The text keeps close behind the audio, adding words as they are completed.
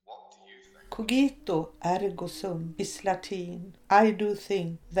Cogito ergo sum is Latin. I do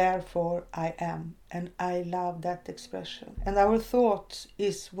think, therefore I am. And I love that expression. And our thoughts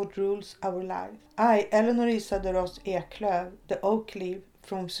is what rules our life. I, Eleanor Isa de Ros Eklöf, the oak leaf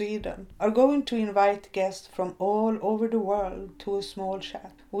from Sweden, are going to invite guests from all over the world to a small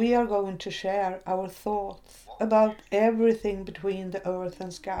chat. We are going to share our thoughts about everything between the earth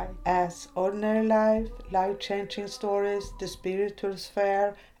and sky, as ordinary life, life-changing stories, the spiritual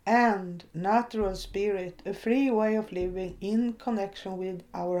sphere, and natural spirit, a free way of living in connection with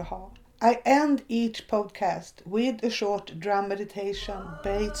our heart. I end each podcast with a short drum meditation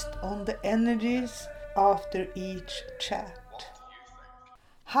based on the energies after each chat.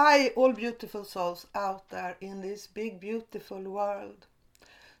 Hi, all beautiful souls out there in this big, beautiful world.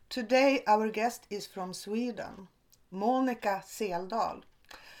 Today our guest is from Sweden, Monica Seldal,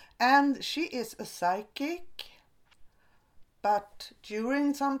 and she is a psychic, but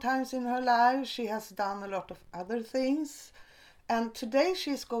during some times in her life she has done a lot of other things, and today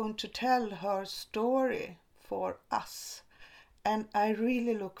she's going to tell her story for us, and I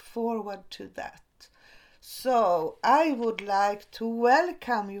really look forward to that. So I would like to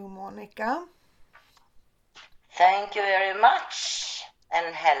welcome you, Monica. Thank you very much.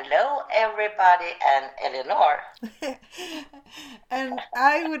 And hello, everybody, and Eleanor. And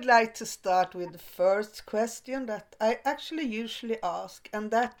I would like to start with the first question that I actually usually ask, and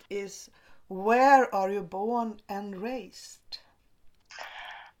that is, where are you born and raised?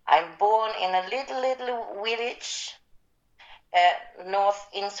 I'm born in a little village north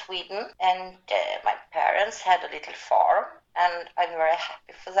in Sweden, and my parents had a little farm, and I'm very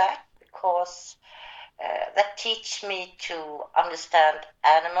happy for that because that teach me to understand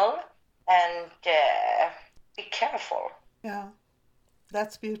animal and be careful. Yeah,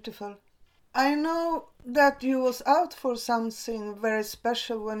 that's beautiful. I know that you was out for something very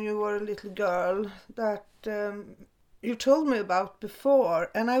special when you were a little girl that you told me about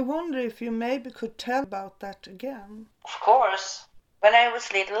before, and I wonder if you maybe could tell about that again. Of course. When I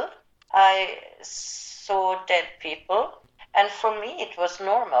was little, I saw dead people, and for me it was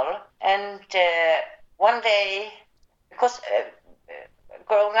normal. And one day, because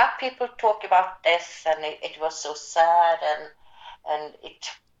growing up, people talk about death, and it was so sad, and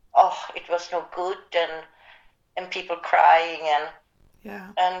it was no good, and people crying,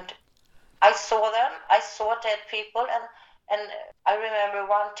 and I saw them. I saw dead people, and I remember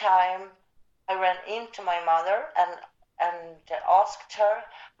one time I ran into my mother and asked her,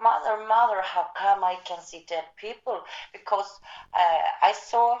 Mother, how come I can see dead people? Because I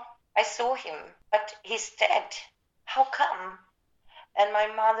saw him, but he's dead. How come? And my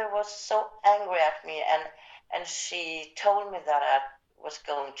mother was so angry at me, and she told me that I was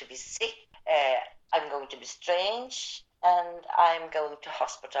going to be sick, I'm going to be strange, and I'm going to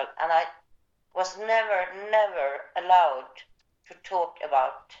hospital. And I was never allowed to talk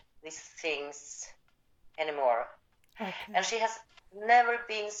about these things anymore. Okay. And she has never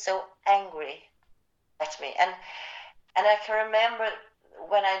been so angry at me. And I can remember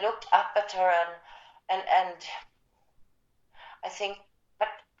when I looked up at her and I think, but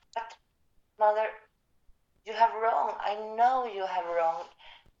Mother, you have wrong. I know you have wrong.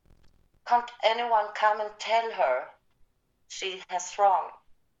 Can't anyone come and tell her she has wrong?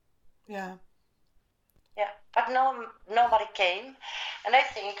 Yeah. Yeah, but nobody came, and I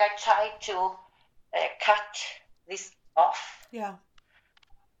think I tried to cut this off. Yeah.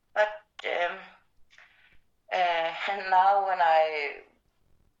 But and now when I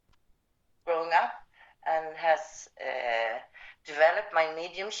growing up and has developed my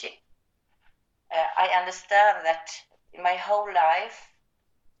mediumship, I understand that in my whole life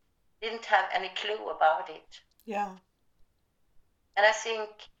didn't have any clue about it. Yeah. And I think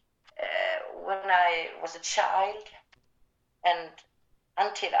when I was a child and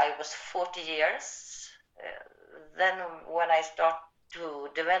until I was 40 years, then when I started to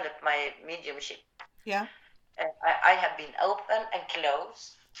develop my mediumship, yeah, I have been open and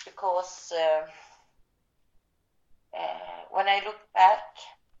closed because when I look back,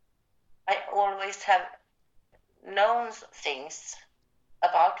 I always have known things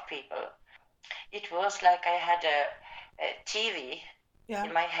about people. It was like I had a TV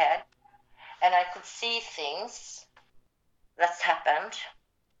in my head, and I could see things that's happened,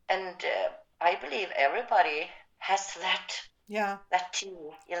 and I believe everybody has that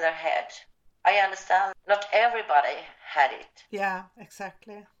TV in their head. I understand not everybody had it. Yeah,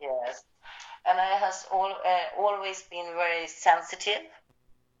 exactly. Yes, and I has always been very sensitive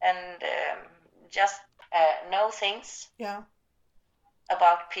and just know things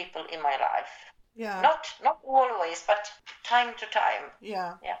about people in my life. Yeah. Not always, but time to time.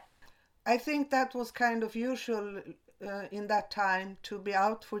 Yeah. Yeah. I think that was kind of usual in that time to be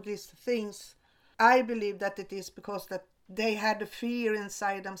out for these things. I believe that it is because that they had a fear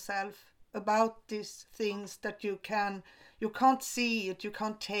inside themselves about these things that you can't see it, you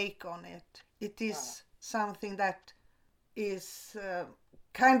can't take on it. It is something that is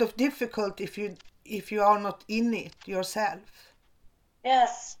kind of difficult if you are not in it yourself.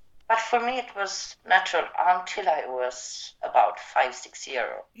 Yes, but for me it was natural until I was about 5, 6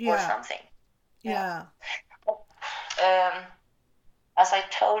 years or Yeah, something. yeah, Um, as I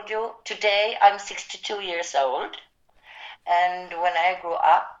told you, today I'm 62 years old, and when I grew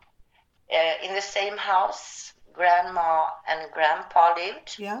up in the same house, grandma and grandpa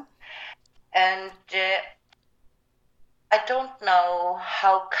lived, yeah, and I don't know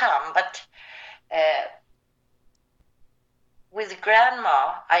how come, but uh, with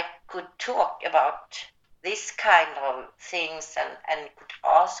grandma I could talk about this kind of things and could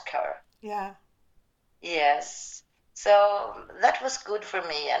ask her. yeah, Yes. So that was good for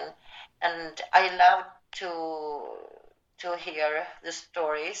me, and I love to hear the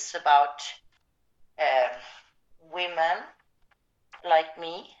stories about uh, women like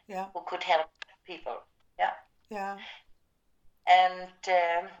me yeah, who could help people. Yeah. yeah, And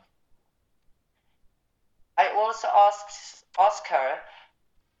I also ask her,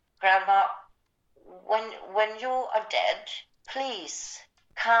 Grandma, when you are dead, please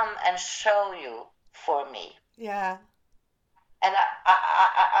come and show you for me. yeah, And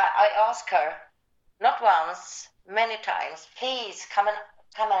I ask her, not once, many times, please come and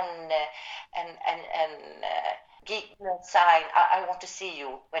give me a sign. I want to see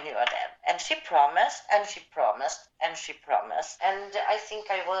you when you are dead. And she promised, and she promised, and she promised. And I think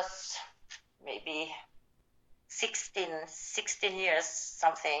I was maybe 16 years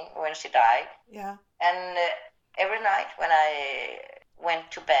something when she died. yeah, And every night when I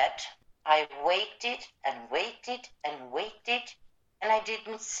went to bed, I waited and waited and waited, and I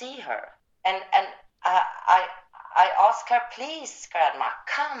didn't see her. And I asked her, please, Grandma,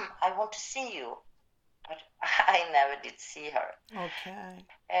 come, I want to see you. But I never did see her. okay.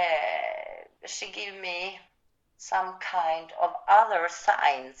 She gave me some kind of other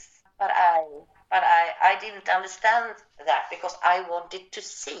signs, but I didn't understand that because I wanted to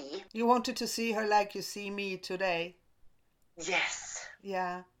see. You wanted to see her like you see me today. Yes,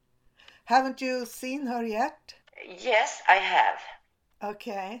 Yeah. Haven't you seen her yet? yes, I have.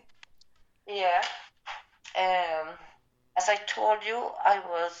 Okay. Yeah. Um, as I told you, I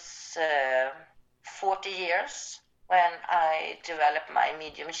was 40 years when I developed my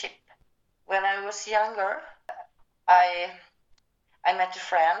mediumship. When I was younger, I I met a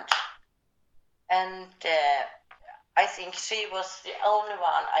friend, and I think she was the only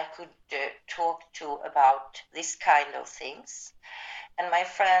one I could talk to about this kind of things. And my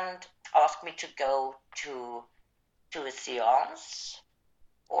friend asked me to go to a seance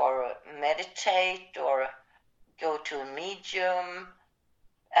or meditate or go to a medium.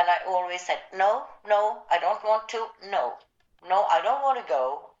 And I always said, no, no, I don't want to. No, no, I don't want to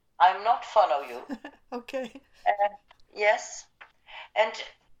go. I'm not follow you. Okay. Yes. And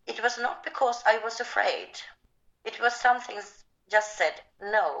it was not because I was afraid. It was something just said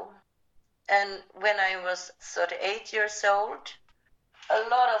no. And when I was 38 years old, a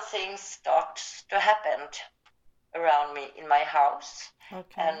lot of things start to happen around me in my house.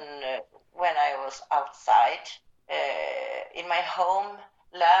 Okay. And when I was outside, in my home,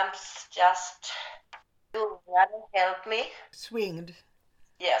 lamps just do run and help me. Swinged.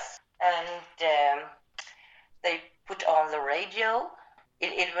 Yes. And they put on the radio.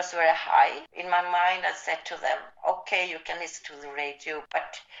 It was very high. In my mind, I said to them, "Okay, you can listen to the radio,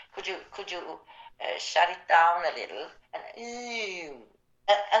 but could you shut it down a little?"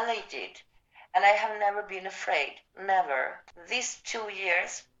 And they did. And I have never been afraid, never. These 2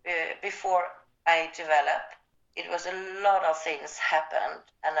 years before I developed, it was a lot of things happened,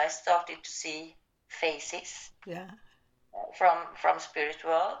 and I started to see faces Yeah. from spirit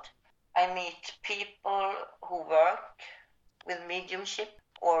world. I meet people who work with mediumship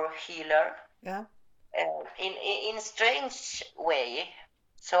or healer Yeah. in a strange way.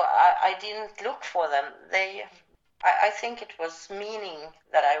 So I didn't look for them. I think it was meaning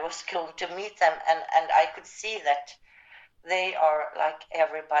that I was going to meet them, and I could see that they are like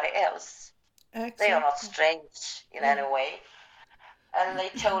everybody else. They are not Exactly. strange in Yeah. any way. And they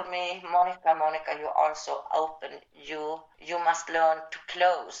told me, Monica, you are so open. You must learn to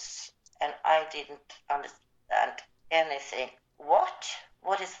close. And I didn't understand anything. What?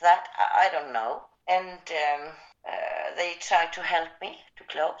 What is that? I don't know. And they tried to help me to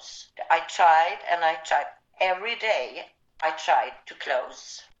close. I tried and I tried every day. I tried to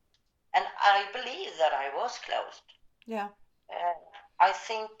close. And I believe that I was closed. Yeah. I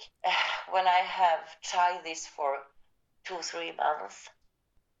think when I have tried this for 2-3 months,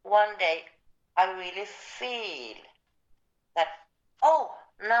 one day I really feel that, oh,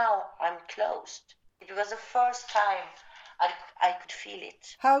 now I'm closed. It was the first time I could feel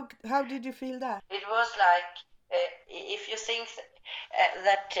it. How did you feel that? It was like if you think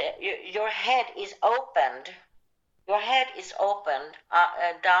that your head is opened,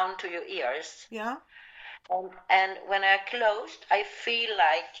 down to your ears. Yeah. And when I closed, I feel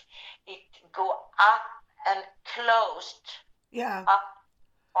like it go up and closed. Yeah. Up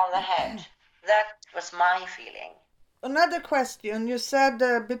on the head. That was my feeling. Another question. You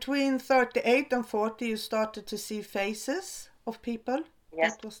said between 38 and 40 you started to see faces of people.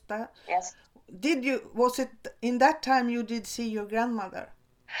 Yes. What was that? Yes. Was it in that time you did see your grandmother?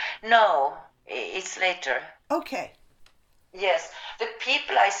 No, it's later. Okay. Yes, the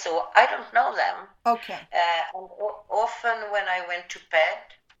people I saw, I don't know them. Okay. And often when I went to bed,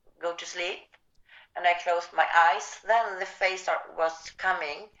 go to sleep, and I closed my eyes, then the face was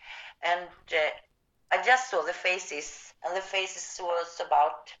coming, and I just saw the faces, and the faces was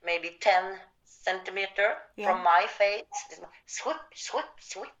about maybe 10 centimeter from my face. Swoop, swoop,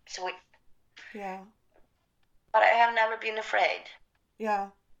 swoop, swoop. Yeah. But I have never been afraid. Yeah.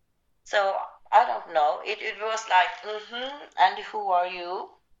 So I don't know. It was like, and who are you?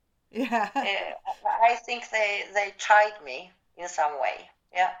 Yeah. I think they tried me in some way.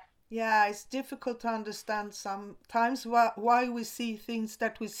 Yeah. Yeah, it's difficult to understand sometimes why we see things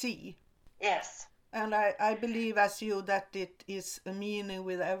that we see. Yes. And I believe as you that it is a meaning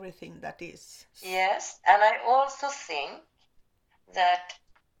with everything that is. Yes, and I also think that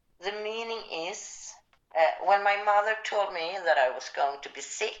the meaning is when my mother told me that I was going to be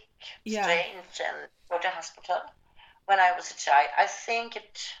sick, strange, and go to hospital when I was a child, I think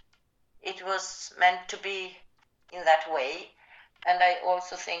it was meant to be in that way. And I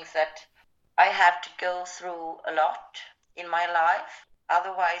also think that I have to go through a lot in my life.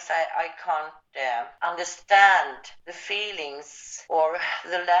 Otherwise, I can't understand the feelings or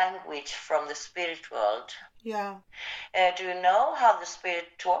the language from the spirit world. Yeah. Do you know how the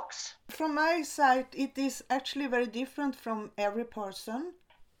spirit talks? From my side, it is actually very different from every person.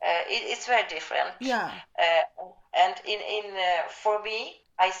 It's very different. Yeah. And for me,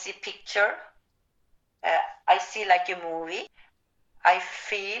 I see picture. I see like a movie. I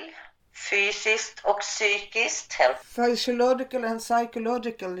feel fysiskt och psykiskt help. Physiological and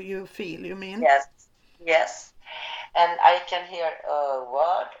psychological you feel, you mean? Yes. And I can hear a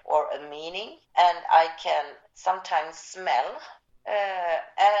word or a meaning, and I can sometimes smell,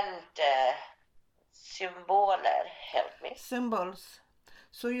 and symboler help me. Symbols.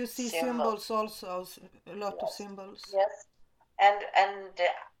 So you see symbols also, a lot of symbols. Yes. And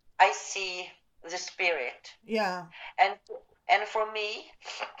I see the spirit. Yeah. And for me,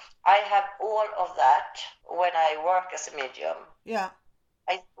 I have all of that when I work as a medium. Yeah.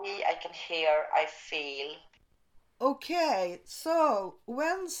 I see, I can hear, I feel. Okay, so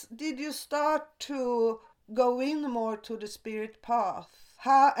when did you start to go in more to the spirit path?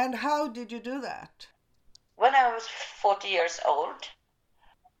 How did you do that? When I was 40 years old,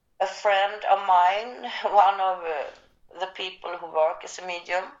 a friend of mine, one of the people who work as a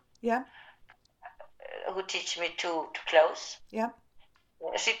medium, who teach me to close,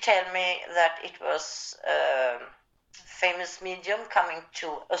 she told me that it was a famous medium coming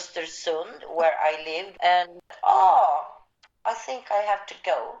to Östersund, where I lived, and I think I have to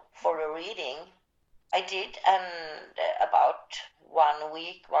go for a reading. I did, and about 1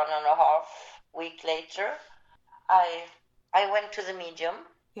 week, 1.5 week later, I went to the medium.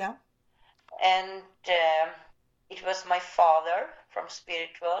 Yeah. And it was my father from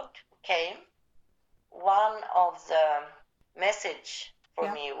Spirit World who came. One of the message for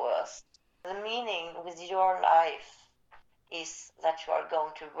me was, the meaning with your life is that you are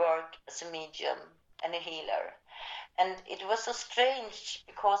going to work as a medium and a healer. And it was so strange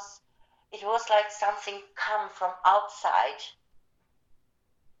because it was like something come from outside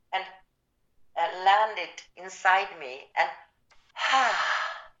and landed inside me, and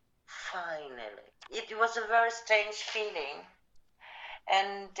finally. It was a very strange feeling.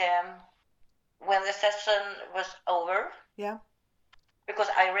 And when the session was over, because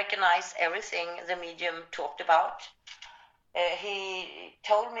I recognized everything the medium talked about, he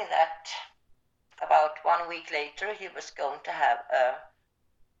told me that about 1 week later he was going to have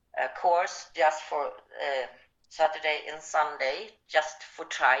a course just for Saturday and Sunday, just for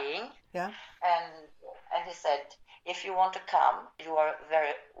trying. Yeah. And he said, if you want to come, you are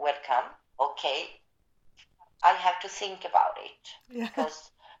very welcome. Okay, I have to think about it,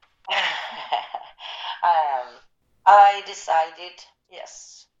 because I decided,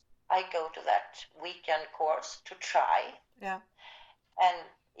 yes, I go to that weekend course to try, Yeah. and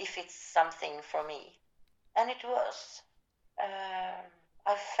if it's something for me. And it was.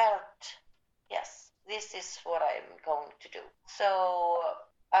 I felt, yes, this is what I'm going to do. So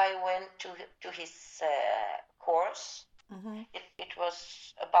I went to his course. Mm-hmm. It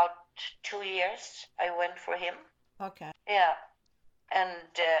was about 2 years I went for him. Okay. Yeah, and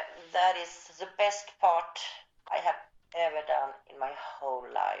that is the best part I have ever done in my whole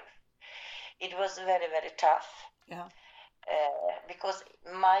life. It was very, very tough. Yeah. Because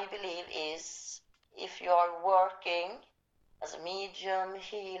my belief is if you are working as a medium,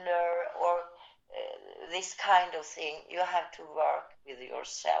 healer, or this kind of thing, you have to work with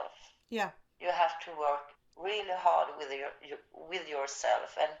yourself. Yeah. You have to work really hard with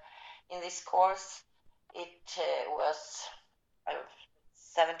yourself. And in this course, it was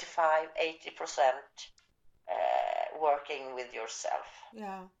 75-80% working with yourself.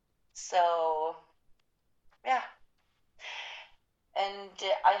 Yeah. So, yeah. And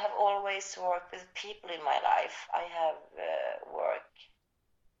I have always worked with people in my life. I have worked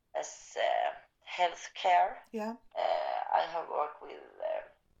as healthcare. Yeah. I have worked with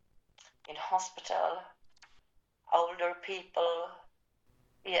in hospital, older people.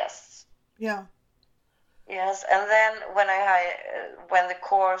 Yes, Yeah. yes. And then when the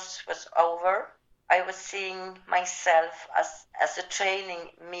course was over, I was seeing myself as a training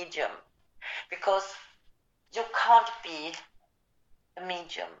medium, because you can't be a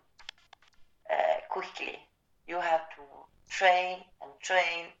medium quickly. You have to train and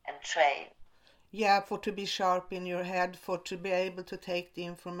train and train. Yeah, for to be sharp in your head, for to be able to take the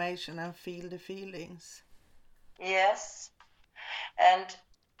information and feel the feelings. Yes, and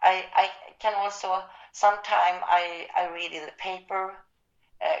I can also sometime I read in the paper,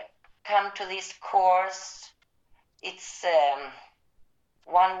 come to this course. It's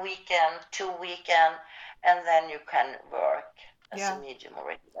 1 weekend, 2 weekend, and then you can work as a Yeah. medium or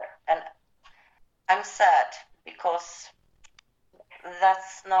regular. And I'm sad because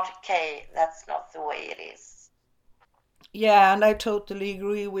that's not okay. That's not the way it is. Yeah, and I totally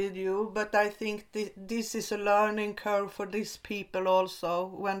agree with you, but I think this is a learning curve for these people also.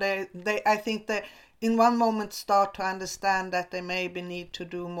 When I think they in one moment start to understand that they maybe need to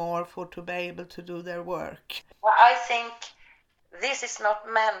do more for to be able to do their work. Well, I think this is not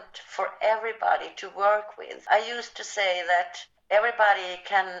meant for everybody to work with. I used to say that everybody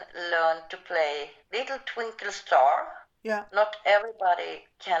can learn to play Little Twinkle Star. Yeah. Not everybody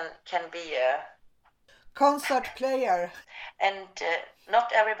can be a Concert player. and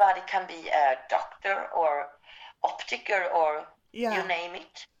not everybody can be a doctor or optiker or you Yeah. name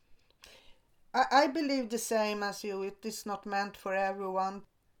it. I believe the same as you. It is not meant for everyone.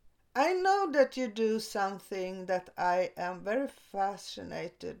 I know that you do something that I am very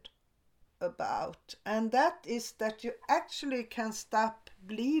fascinated about, and that is that you actually can stop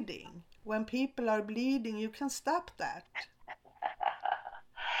bleeding. When people are bleeding, you can stop that.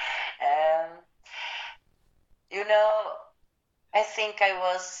 um, you know, I think I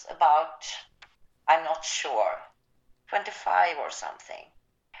was about, I'm not sure, 25 or something.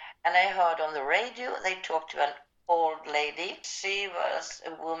 And I heard on the radio they talked to an old lady. She was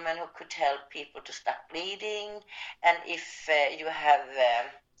a woman who could help people to stop bleeding. And if you have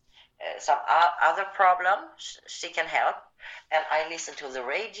some other problem, she can help. And I listened to the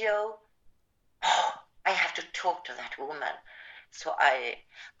radio. Oh, I have to talk to that woman. So I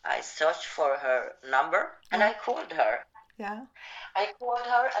searched for her number and I called her. Yeah. I called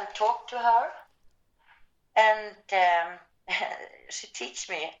her and talked to her. And she teach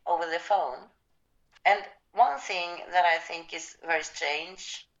me over the phone. And one thing that I think is very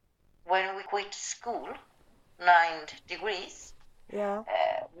strange, when we quit school, 9 degrees, Yeah.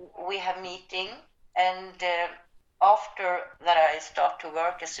 we have meeting, and after that I start to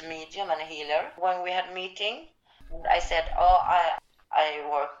work as a medium and a healer. When we had meeting, I said, oh, I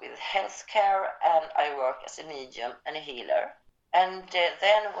work with healthcare and I work as a medium and a healer. And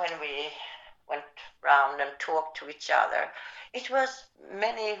then when we went round and talked to each other, it was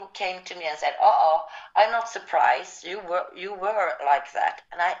many who came to me and said, "Oh, I'm not surprised. You were like that."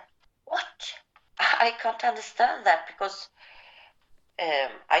 And what? I can't understand that because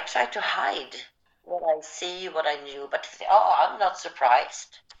I try to hide what I see, what I knew, but oh, I'm not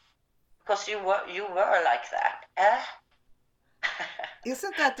surprised because you were like that.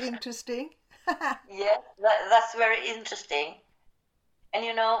 Isn't that interesting? Yes, that's very interesting.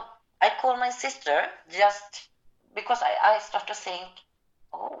 And I call my sister just because I start to think,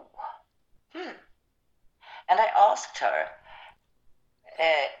 oh, and I asked her,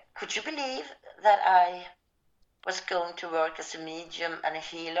 could you believe that I was going to work as a medium and a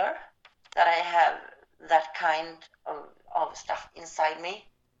healer, that I have that kind of stuff inside me?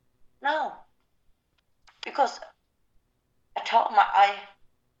 No, because at home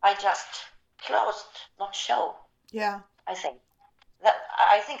I just closed, not show. Yeah. I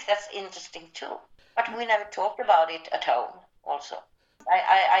think that's interesting too. But we never talked about it at home. Also,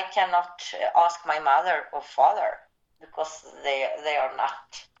 I cannot ask my mother or father because they are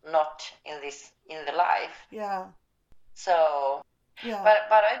not in the life. Yeah. So, Yeah.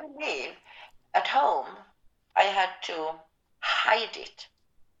 but I believe at home I had to hide it.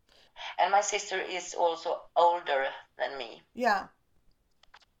 And my sister is also older than me. Yeah.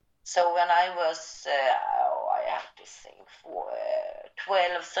 So when I was, I have to think, for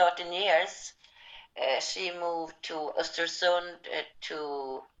 12, 13 years, she moved to Östersund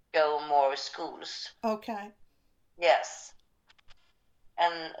to go more schools. Okay. Yes.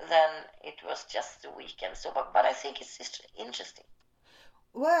 And then it was just the weekend. So, but I think it's interesting.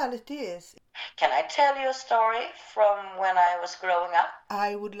 Well, it is. Can I tell you a story from when I was growing up?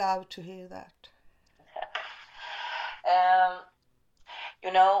 I would love to hear that.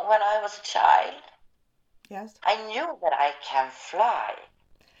 When I was a child, Yes. I knew that I can fly,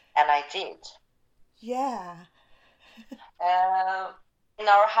 and I did. Yeah. In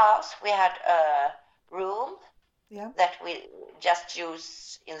our house, we had a room that we just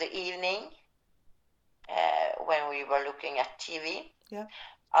use in the evening when we were looking at TV. Yeah.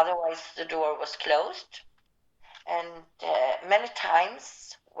 Otherwise, the door was closed. And many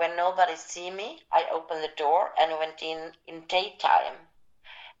times, when nobody see me, I opened the door and went in daytime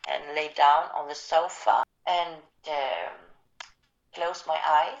and lay down on the sofa and closed my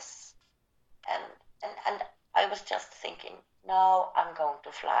eyes. And I was just thinking, no, I'm going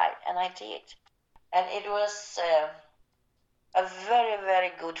to fly. And I did. And it was a very,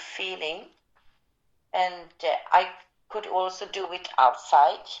 very good feeling. And I could also do it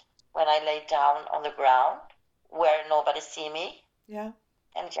outside when I lay down on the ground where nobody see me. Yeah.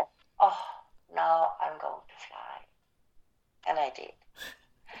 And just, now I'm going to fly. And I did.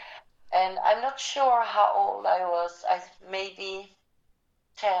 And I'm not sure how old I was. Maybe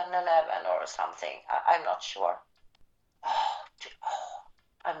 10, 11 or something. I'm not sure.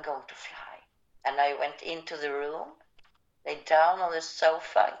 I'm going to fly. And I went into the room, lay down on the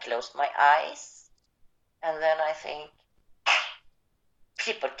sofa, and closed my eyes. And then I think,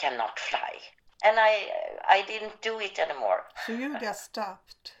 people cannot fly. And I didn't do it anymore. So you just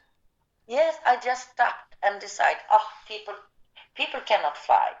stopped? Yes, I just stopped and decided, people cannot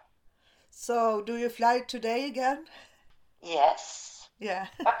fly. So do you fly today again? Yes. Yeah.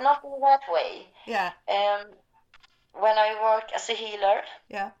 But not in that way. Yeah. When I work as a healer.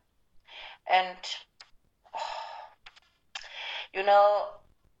 Yeah. And,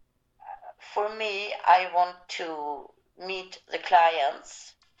 for me, I want to meet the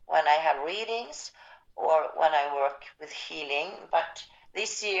clients when I have readings or when I work with healing. But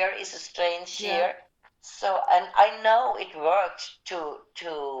this year is a strange year. So, and I know it works to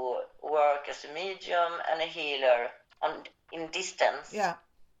work as a medium and a healer in distance. Yeah.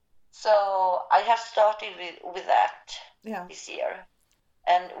 So I have started with that this year.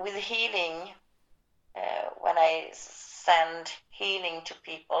 And with healing, when I send healing to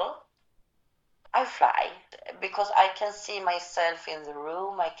people, I fly because I can see myself in the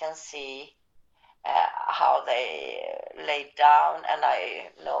room. I can see how they lay down, and I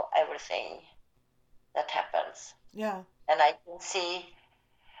know everything that happens. Yeah. And I can see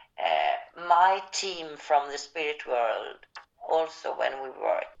my team from the spirit world also when we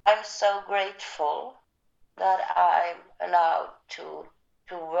work. I'm so grateful that I'm allowed to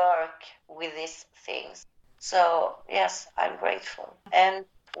work with these things. So yes, I'm grateful. And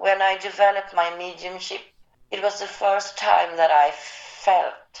when I developed my mediumship, it was the first time that I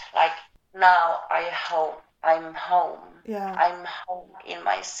felt like now I'm home. Yeah. I'm home in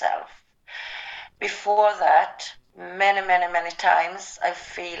myself. Before that, many times I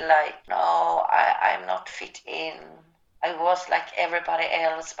feel like, no, I'm not fit in. I was like everybody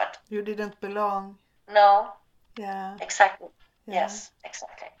else, but you didn't belong. No. Yeah. Exactly. Yeah. Yes,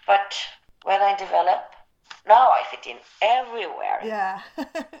 exactly. But when I develop, now I fit in everywhere. Yeah.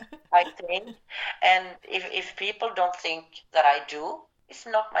 I think. And if people don't think that I do, it's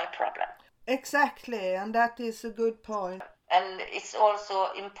not my problem. Exactly, and that is a good point. And it's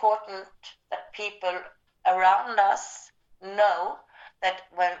also important that people around us know that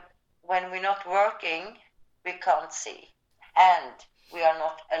when we're not working, we can't see. And we are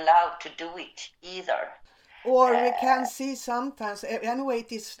not allowed to do it either. Or we can see sometimes. Anyway,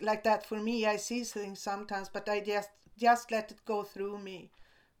 it is like that for me. I see things sometimes, but I just let it go through me,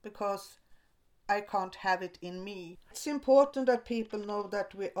 because I can't have it in me. It's important that people know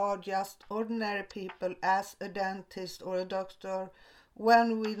that we are just ordinary people, as a dentist or a doctor.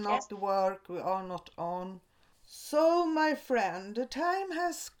 When we not work, we are not on. So, my friend, the time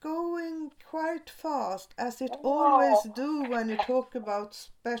has going quite fast, as it always do when you talk about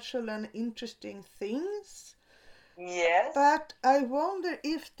special and interesting things. Yes. But I wonder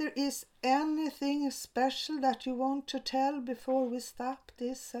if there is anything special that you want to tell before we stop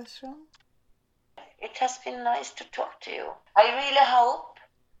this session. It has been nice to talk to you. I really hope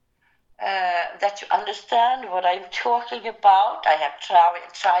that you understand what I'm talking about. I have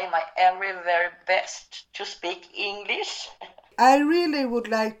tried my very best to speak English. I really would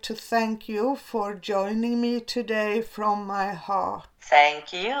like to thank you for joining me today from my heart.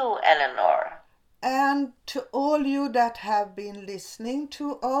 Thank you, Eleanor. And to all you that have been listening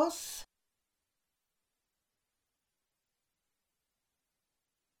to us,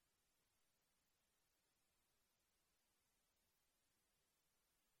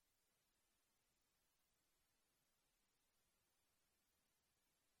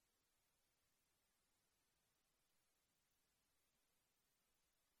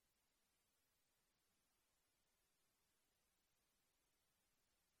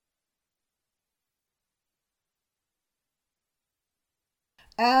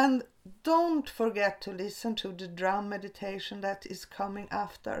 and don't forget to listen to the drum meditation that is coming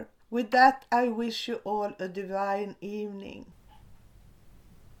after. With that, I wish you all a divine evening.